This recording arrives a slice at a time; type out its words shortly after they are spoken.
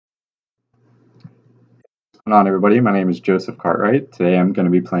Going on, everybody? My name is Joseph Cartwright. Today I'm going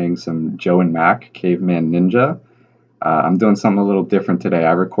to be playing some Joe and Mac Caveman Ninja. I'm doing something a little different today.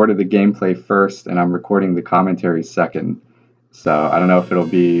 I recorded the gameplay first and I'm recording the commentary second. So I don't know if it'll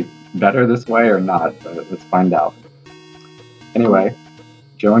be better this way or not, but let's find out. Anyway,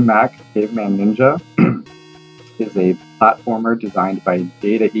 Joe and Mac Caveman Ninja is a platformer designed by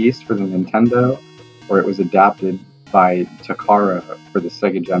Data East for the Nintendo, where it was adapted by Takara for the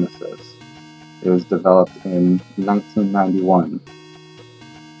Sega Genesis. It was developed in 1991.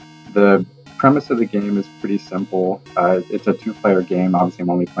 The premise of the game is pretty simple. It's a two-player game. Obviously, I'm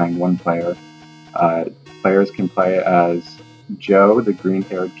only playing one player. Players can play as Joe, the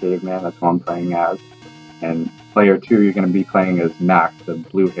green-haired caveman. That's who I'm playing as. And player 2, you're going to be playing as Mac, the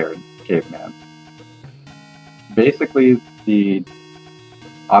blue-haired caveman. Basically, the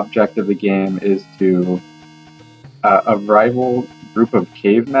object of the game is to a rival group of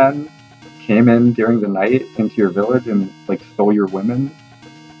cavemen came in during the night into your village and stole your women.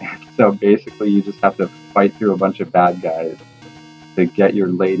 So basically you just have to fight through a bunch of bad guys to get your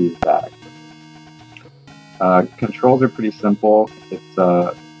ladies back. Controls are pretty simple.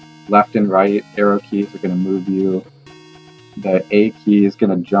 It's left and right arrow keys are going to move you. The A key is going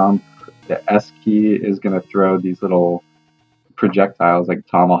to jump. The S key is going to throw these little projectiles like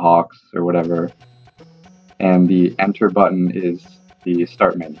tomahawks or whatever. And the enter button is the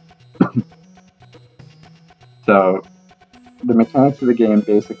start menu. So the mechanics of the game,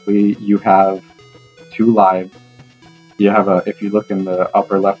 basically, you have 2 lives. You have if you look in the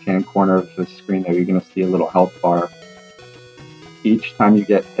upper left-hand corner of the screen there, you're going to see a little health bar. Each time you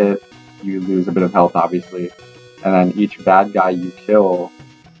get hit, you lose a bit of health, obviously. And then each bad guy you kill,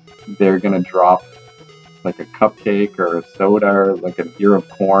 they're going to drop like a cupcake or a soda or like an ear of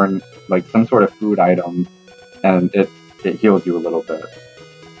corn, like some sort of food item, and it heals you a little bit.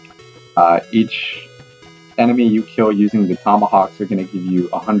 Each enemy you kill using the tomahawks are going to give you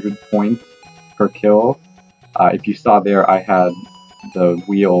 100 points per kill. If you saw there, I had the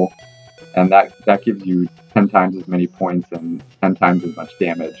wheel, and that gives you 10 times as many points and 10 times as much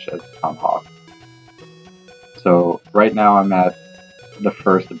damage as the tomahawk. So right now I'm at the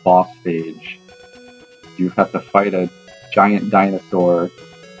first boss stage. You have to fight a giant dinosaur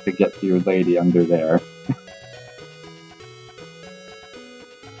to get to your lady under there.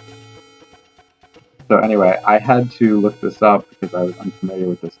 So anyway, I had to look this up because I was unfamiliar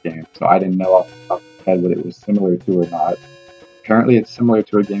with this game, so I didn't know off the top of my head what it was similar to or not. Apparently it's similar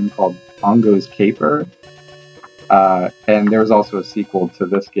to a game called Pongo's Caper, and there's also a sequel to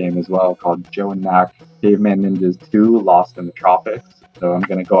this game as well called Joe and Mac Caveman Ninjas 2 Lost in the Tropics, so I'm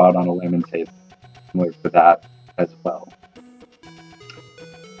going to go out on a limb and say it's similar to that as well.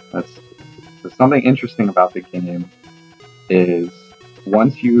 So something interesting about the game is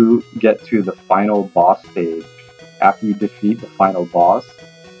once you get to the final boss stage, after you defeat the final boss,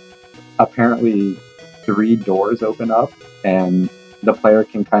 apparently 3 doors open up, and the player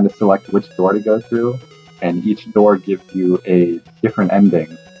can kind of select which door to go through, and each door gives you a different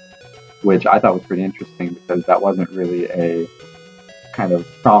ending, which I thought was pretty interesting because that wasn't really a kind of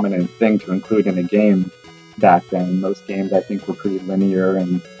prominent thing to include in a game back then. Most games, I think, were pretty linear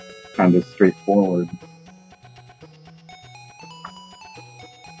and kind of straightforward.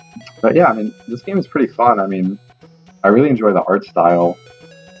 But yeah, I mean, this game is pretty fun. I mean, I really enjoy the art style.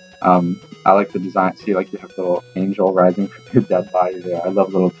 I like the design. See, like you have the little angel rising from your dead body there. I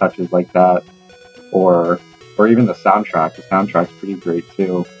love little touches like that. Or even the soundtrack. The soundtrack's pretty great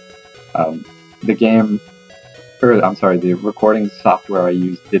too. The recording software I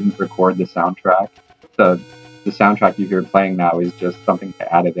used didn't record the soundtrack. The soundtrack you hear playing now is just something I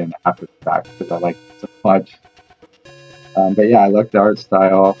added in after the fact because I like it so much. But yeah, I like the art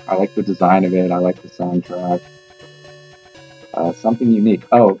style. I like the design of it. I like the soundtrack. Something unique.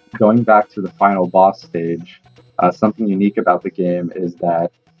 Oh, going back to the final boss stage, something unique about the game is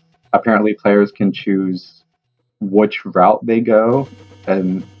that apparently players can choose which route they go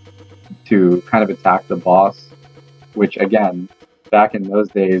and to kind of attack the boss, which again, back in those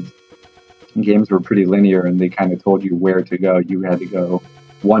days, games were pretty linear and they kind of told you where to go. You had to go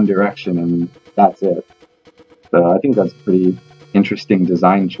one direction and that's it. So I think that's a pretty interesting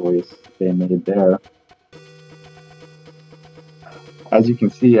design choice they made there. As you can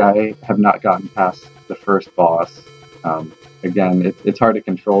see, I have not gotten past the first boss. Again, it's hard to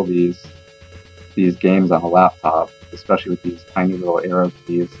control these games on a laptop, especially with these tiny little arrow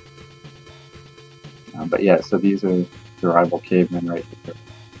keys. But yeah, so these are the rival cavemen right here.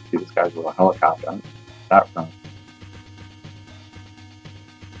 See this guy's little helicopter on that front.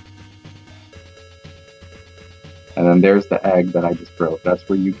 And then there's the egg that I just broke. That's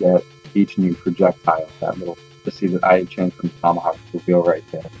where you get each new projectile. That little, just see that I changed from tomahawk to wheel right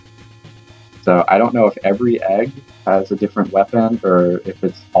there. So I don't know if every egg has a different weapon or if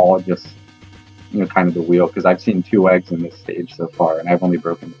it's all just, kind of the wheel, because I've seen 2 eggs in this stage so far, and I've only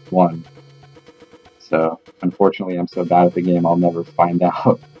broken 1. So unfortunately, I'm so bad at the game, I'll never find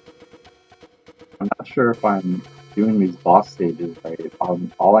out. I'm not sure if I'm doing these boss stages right.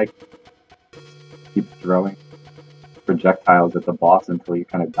 All I keep throwing projectiles at the boss until he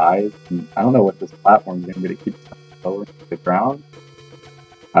kind of dies. And I don't know what this platform is going to be to keep lowering to the ground.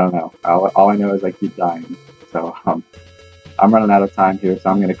 I don't know. All I know is I keep dying. So I'm running out of time here, so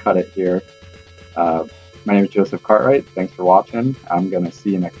I'm going to cut it here. My name is Joseph Cartwright. Thanks for watching. I'm going to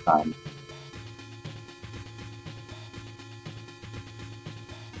see you next time.